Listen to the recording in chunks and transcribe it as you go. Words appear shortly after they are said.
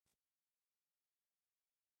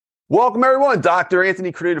Welcome, everyone. Dr.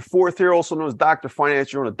 Anthony, Creative Fourth here, also known as Dr.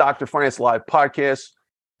 Finance. You're on the Dr. Finance Live podcast.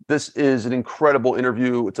 This is an incredible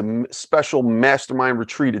interview. It's a special Mastermind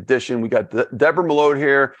Retreat edition. We got Deborah Milotte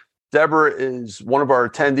here. Deborah is one of our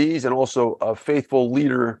attendees and also a faithful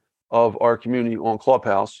leader of our community on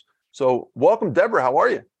Clubhouse. So welcome, Deborah. How are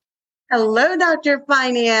you? Hello, Dr.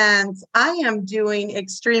 Finance. I am doing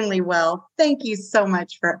extremely well. Thank you so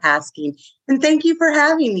much for asking. And thank you for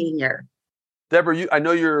having me here. Deborah, I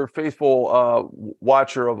know you're a faithful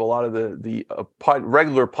watcher of a lot of the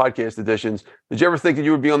regular podcast editions. Did you ever think that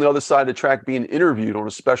you would be on the other side of the track being interviewed on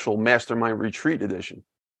a special Mastermind Retreat edition?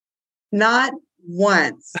 Not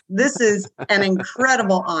once. This is an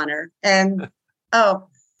incredible honor and an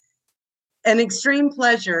extreme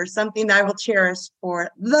pleasure, something I will cherish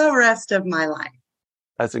for the rest of my life.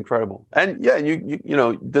 That's incredible. And yeah, you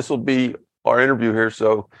know, this will be our interview here,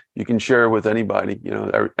 so you can share with anybody,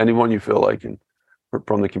 anyone you feel like, and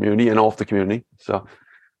from the community and off the community. So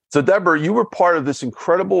Deborah, you were part of this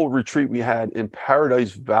incredible retreat we had in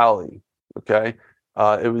Paradise Valley. Okay,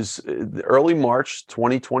 it was early March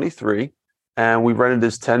 2023, and we rented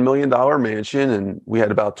this $10 million mansion, and we had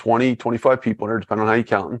about 25 people in there, depending on how you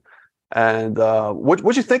count them. And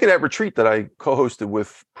what'd you think of that retreat that I co-hosted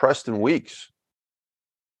with Preston Weeks?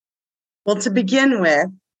 Well, to begin with,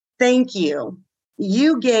 thank you.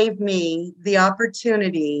 You gave me the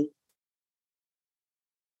opportunity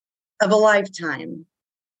of a lifetime.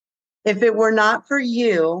 If it were not for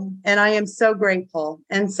you, and I am so grateful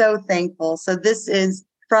and so thankful. So this is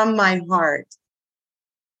from my heart.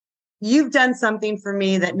 You've done something for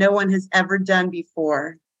me that no one has ever done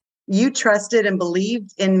before. You trusted and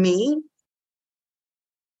believed in me,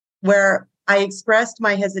 where I expressed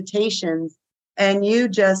my hesitations, and you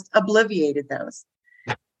just obliviated those.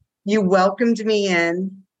 You welcomed me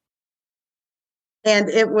in, and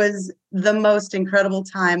it was the most incredible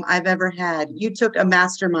time I've ever had. You took a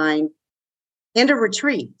mastermind and a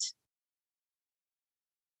retreat,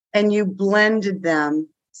 and you blended them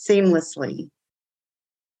seamlessly.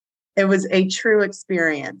 It was a true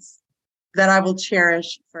experience that I will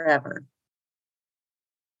cherish forever.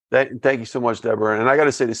 Thank you so much, Deborah. And I got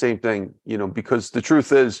to say the same thing, because the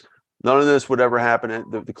truth is, none of this would ever happen.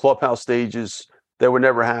 The Clubhouse stages, that would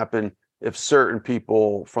never happen if certain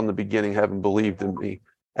people from the beginning haven't believed in me.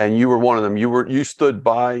 And you were one of them. You stood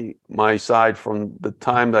by my side from the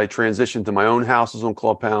time that I transitioned to my own houses on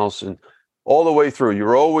Clubhouse and all the way through. You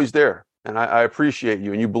were always there. And I appreciate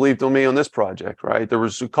you. And you believed in me on this project, right? There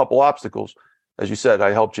was a couple obstacles. As you said,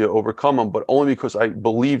 I helped you overcome them, but only because I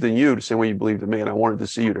believed in you the same way you believed in me, and I wanted to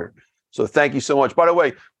see you there. So thank you so much. By the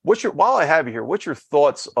way, while I have you here, what's your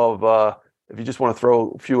thoughts of, if you just want to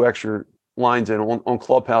throw a few extra lines in on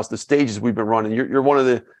Clubhouse, the stages we've been running? You're one of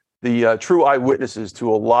the true eyewitnesses to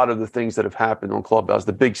a lot of the things that have happened on Clubhouse,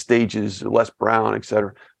 the big stages, Les Brown, et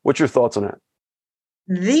cetera. What's your thoughts on that?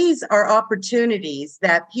 These are opportunities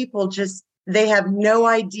that people they have no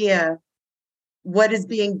idea what is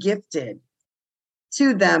being gifted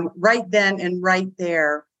to them right then and right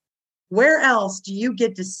there. Where else do you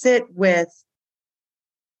get to sit with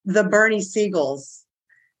the Bernie Siegels,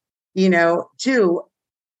 to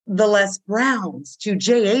the Les Browns, to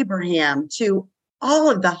Jay Abraham, to all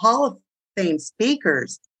of the Hall of Fame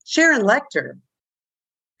speakers, Sharon Lecter,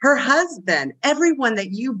 her husband, everyone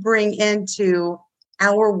that you bring into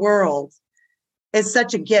our world is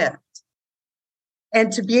such a gift.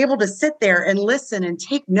 And to be able to sit there and listen and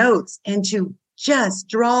take notes and to just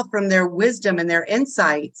draw from their wisdom and their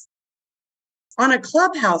insights on a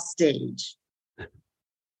Clubhouse stage,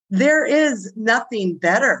 there is nothing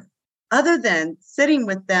better other than sitting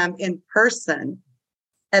with them in person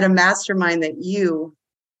at a mastermind that you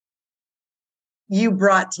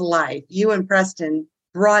brought to life. You and Preston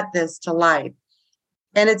brought this to life.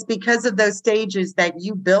 And it's because of those stages that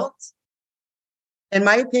you built. In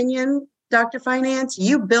my opinion, Dr. Finance,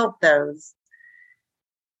 you built those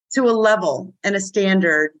to a level and a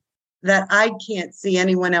standard that I can't see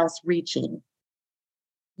anyone else reaching.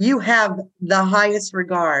 You have the highest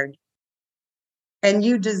regard, and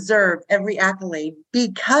you deserve every accolade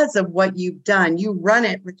because of what you've done. You run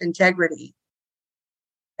it with integrity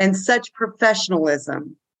and such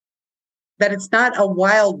professionalism that it's not a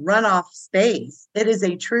wild runoff space. It is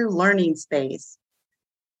a true learning space.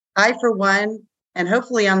 I, for one, and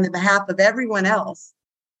hopefully on the behalf of everyone else,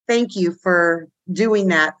 thank you for doing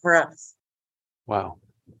that for us. Wow.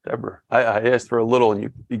 Deborah, I asked for a little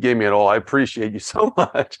and you gave me it all. I appreciate you so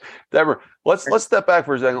much. Deborah, let's step back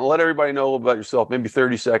for a second and let everybody know a little about yourself, maybe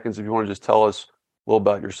 30 seconds if you want to just tell us a little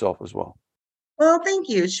about yourself as well. Well, thank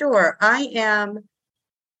you. Sure. I am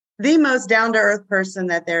the most down-to-earth person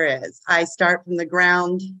that there is. I start from the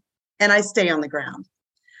ground and I stay on the ground.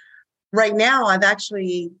 Right now, I've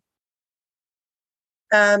actually,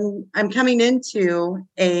 I'm coming into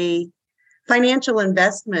a financial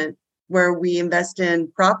investment where we invest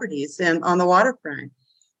in properties and on the waterfront.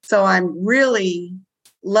 So I'm really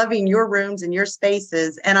loving your rooms and your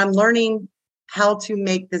spaces, and I'm learning how to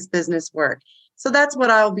make this business work. So that's what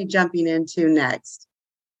I'll be jumping into next.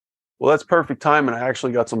 Well, that's perfect time. And I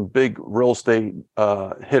actually got some big real estate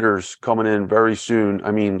hitters coming in very soon.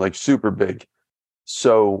 I mean, like super big.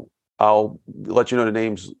 So I'll let you know the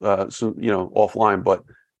names soon, offline, but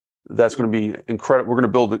that's going to be incredible. We're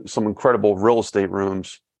going to build some incredible real estate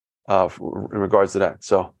rooms in regards to that.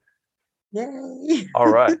 So, Yay. all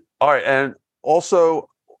right. All right. And also,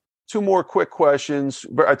 two more quick questions.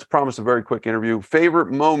 I promised a very quick interview. Favorite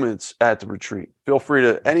moments at the retreat? Feel free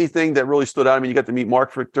to anything that really stood out. I mean, you got to meet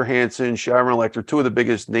Mark Victor Hansen, Sharon Lecter, two of the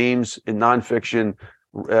biggest names in nonfiction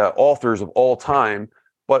authors of all time.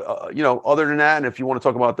 But, other than that, and if you want to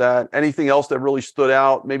talk about that, anything else that really stood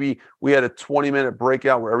out? Maybe we had a 20-minute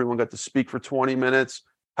breakout where everyone got to speak for 20 minutes.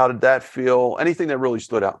 How did that feel? Anything that really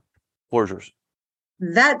stood out? Floor is yours.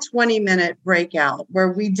 That 20-minute breakout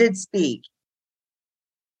where we did speak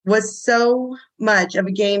was so much of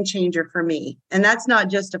a game changer for me. And that's not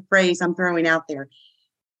just a phrase I'm throwing out there.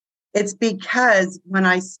 It's because when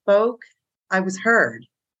I spoke, I was heard.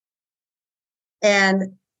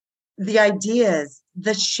 And the ideas,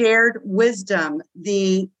 the shared wisdom,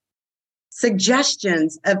 the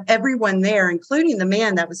suggestions of everyone there, including the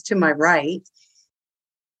man that was to my right,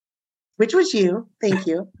 which was you, thank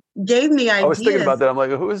you, gave me ideas. I was thinking about that. I'm like,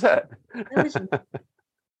 who is that?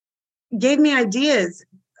 Gave me ideas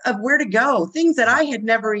of where to go, things that I had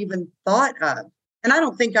never even thought of. And I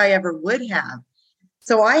don't think I ever would have.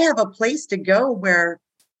 So I have a place to go where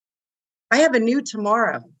I have a new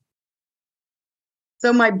tomorrow.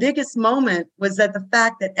 So my biggest moment was that the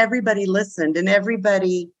fact that everybody listened and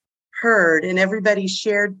everybody heard and everybody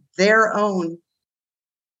shared their own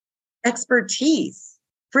expertise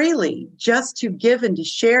freely, just to give and to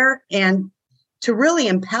share and to really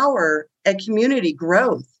empower a community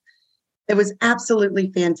growth. It was absolutely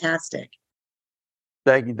fantastic.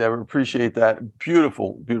 Thank you, Deborah. Appreciate that.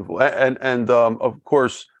 Beautiful, beautiful. And of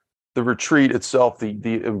course, the retreat itself,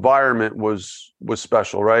 the environment was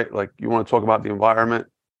special, right? Like, you want to talk about the environment,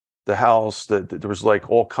 the house, that there was like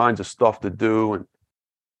all kinds of stuff to do, and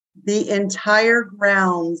the entire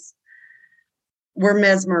grounds were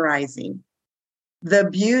mesmerizing. The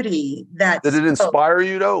beauty that did it inspire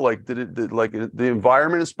you though? Like, did the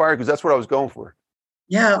environment inspire? Because that's what I was going for.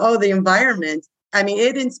 Yeah. Oh, the environment. I mean,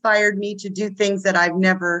 it inspired me to do things that I've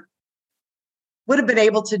never would have been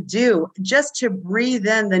able to do, just to breathe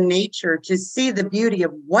in the nature, to see the beauty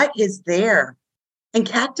of what is there. And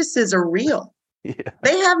cactuses are real. Yeah.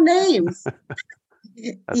 They have names.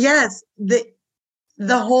 Yes. The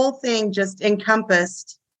whole thing just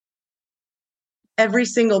encompassed every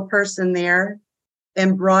single person there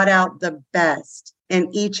and brought out the best in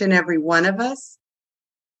each and every one of us,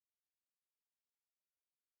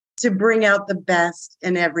 to bring out the best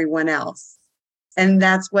in everyone else. And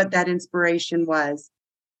that's what that inspiration was.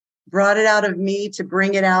 Brought it out of me to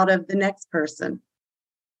bring it out of the next person.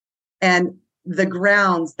 And the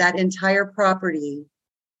grounds, that entire property,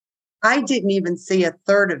 I didn't even see a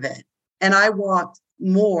third of it. And I walked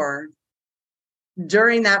more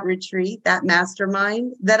during that retreat, that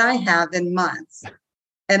mastermind, that I have in months.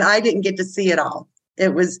 And I didn't get to see it all.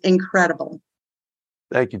 It was incredible.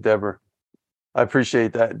 Thank you, Deborah. I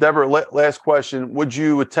appreciate that. Deborah, last question. Would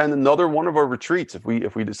you attend another one of our retreats if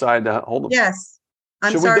we decide to hold them? Yes.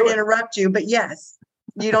 I'm sorry to interrupt you, but yes.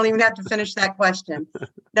 You don't even have to finish that question.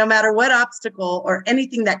 No matter what obstacle or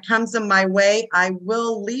anything that comes in my way, I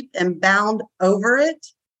will leap and bound over it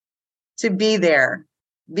to be there,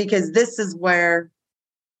 because this is where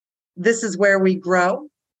we grow,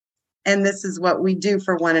 and this is what we do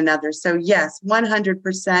for one another. So yes,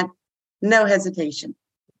 100%, no hesitation.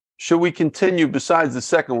 Should we continue besides the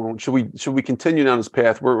second one? Should we continue down this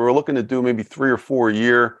path? We're looking to do maybe 3 or 4 a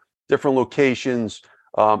year, different locations,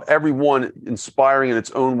 everyone inspiring in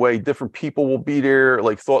its own way. Different people will be there,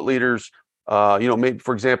 like thought leaders. Maybe,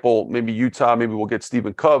 for example, maybe Utah, maybe we'll get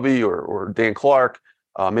Stephen Covey or Dan Clark.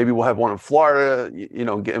 Maybe we'll have one in Florida,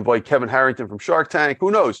 invite Kevin Harrington from Shark Tank.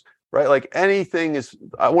 Who knows, right? Like, anything is,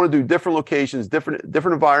 I want to do different locations, different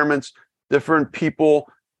environments, different people,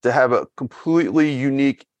 to have a completely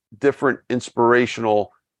unique, different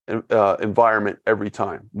inspirational environment every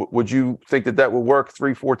time. Would you think that would work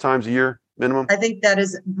 3-4 times a year minimum? I think that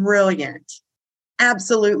is brilliant.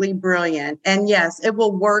 Absolutely brilliant. And yes, it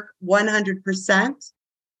will work 100%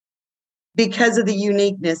 because of the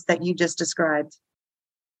uniqueness that you just described.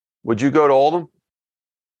 Would you go to all of them?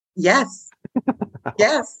 Yes.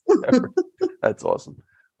 Yes. That's awesome.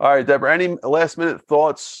 All right, Deborah, any last minute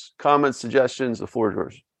thoughts, comments, suggestions? The floor is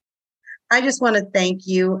yours. I just want to thank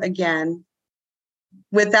you again.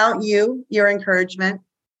 Without you, your encouragement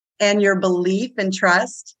and your belief and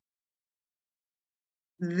trust,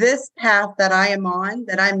 this path that I am on,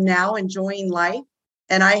 that I'm now enjoying life,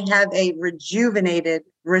 and I have a rejuvenated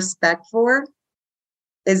respect for,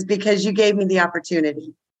 is because you gave me the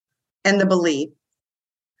opportunity and the belief.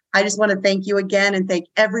 I just want to thank you again and thank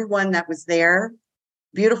everyone that was there.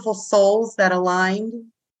 Beautiful souls that aligned.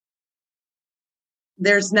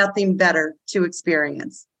 There's nothing better to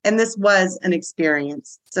experience. And this was an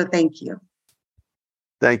experience. So thank you.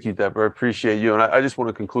 Thank you, Deborah. I appreciate you. And I just want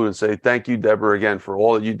to conclude and say thank you, Deborah, again, for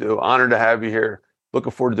all that you do. Honored to have you here.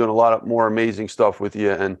 Looking forward to doing a lot of more amazing stuff with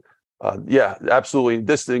you. And yeah, absolutely.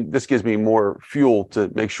 This gives me more fuel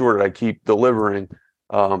to make sure that I keep delivering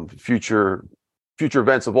future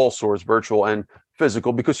events of all sorts, virtual and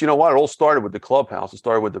physical, because you know what? It all started with the clubhouse. It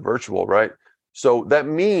started with the virtual, right? So that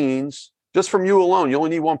means just from you alone, you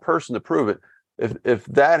only need one person to prove it. If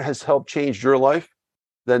that has helped change your life,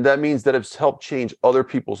 then that means that it's helped change other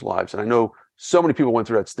people's lives. And I know so many people went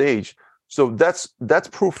through that stage. So that's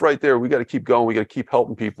proof right there. We got to keep going. We got to keep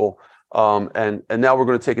helping people. And now we're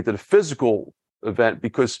going to take it to the physical event,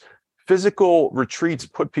 because physical retreats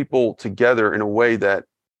put people together in a way that,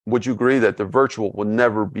 would you agree that the virtual will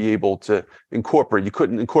never be able to incorporate? You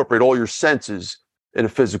couldn't incorporate all your senses in a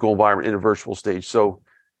physical environment in a virtual stage. So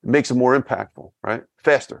it makes it more impactful, right?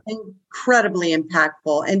 Faster. Incredibly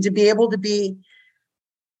impactful. And to be able to be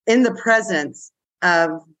in the presence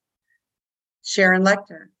of Sharon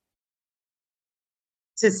Lecter,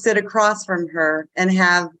 to sit across from her and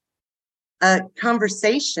have a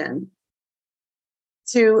conversation,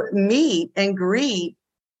 to meet and greet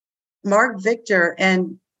Mark Victor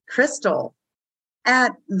and Crystal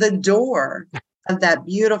at the door of that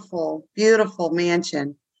beautiful, beautiful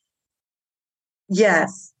mansion.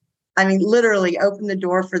 Yes. I mean, literally open the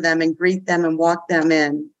door for them and greet them and walk them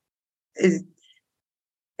in.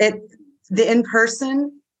 The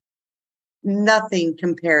in-person, nothing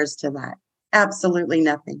compares to that. Absolutely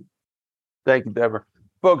nothing. Thank you, Deborah.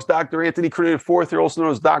 Folks, Dr. Anthony Crunian IV, here also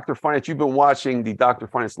known as Dr. Finance. You've been watching the Dr.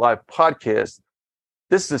 Finance Live podcast.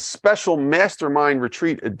 This is a special Mastermind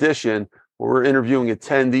Retreat edition where we're interviewing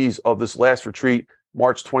attendees of this last retreat,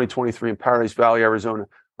 March 2023 in Paradise Valley, Arizona.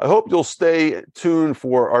 I hope you'll stay tuned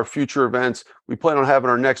for our future events. We plan on having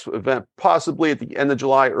our next event possibly at the end of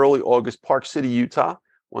July, early August, Park City, Utah,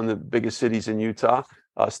 one of the biggest cities in Utah.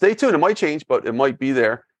 Stay tuned. It might change, but it might be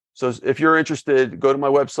there. So if you're interested, go to my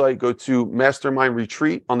website, go to Mastermind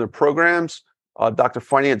Retreat under programs,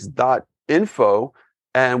 drfinance.info.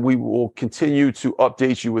 And we will continue to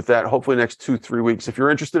update you with that, hopefully the next 2-3 weeks. If you're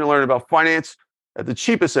interested in learning about finance at the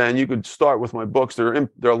cheapest end, you could start with my books. There are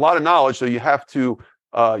a lot of knowledge, so you have to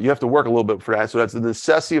work a little bit for that. So that's The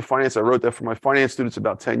Necessity of Finance. I wrote that for my finance students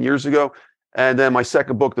about 10 years ago. And then my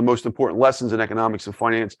second book, The Most Important Lessons in Economics and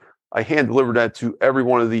Finance, I hand delivered that to every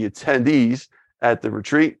one of the attendees at the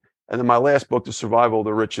retreat. And then my last book, The Survival of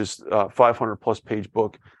the Richest, 500 plus page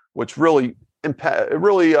book, which really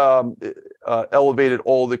elevated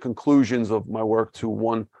all the conclusions of my work to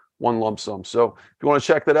one lump sum. So if you want to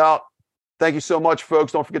check that out, thank you so much,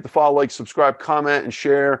 folks. Don't forget to follow, like, subscribe, comment, and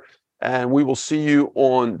share. And we will see you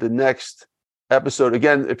on the next episode.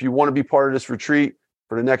 Again, if you want to be part of this retreat,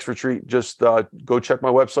 for the next retreat, just go check my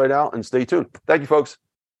website out and stay tuned. Thank you, folks.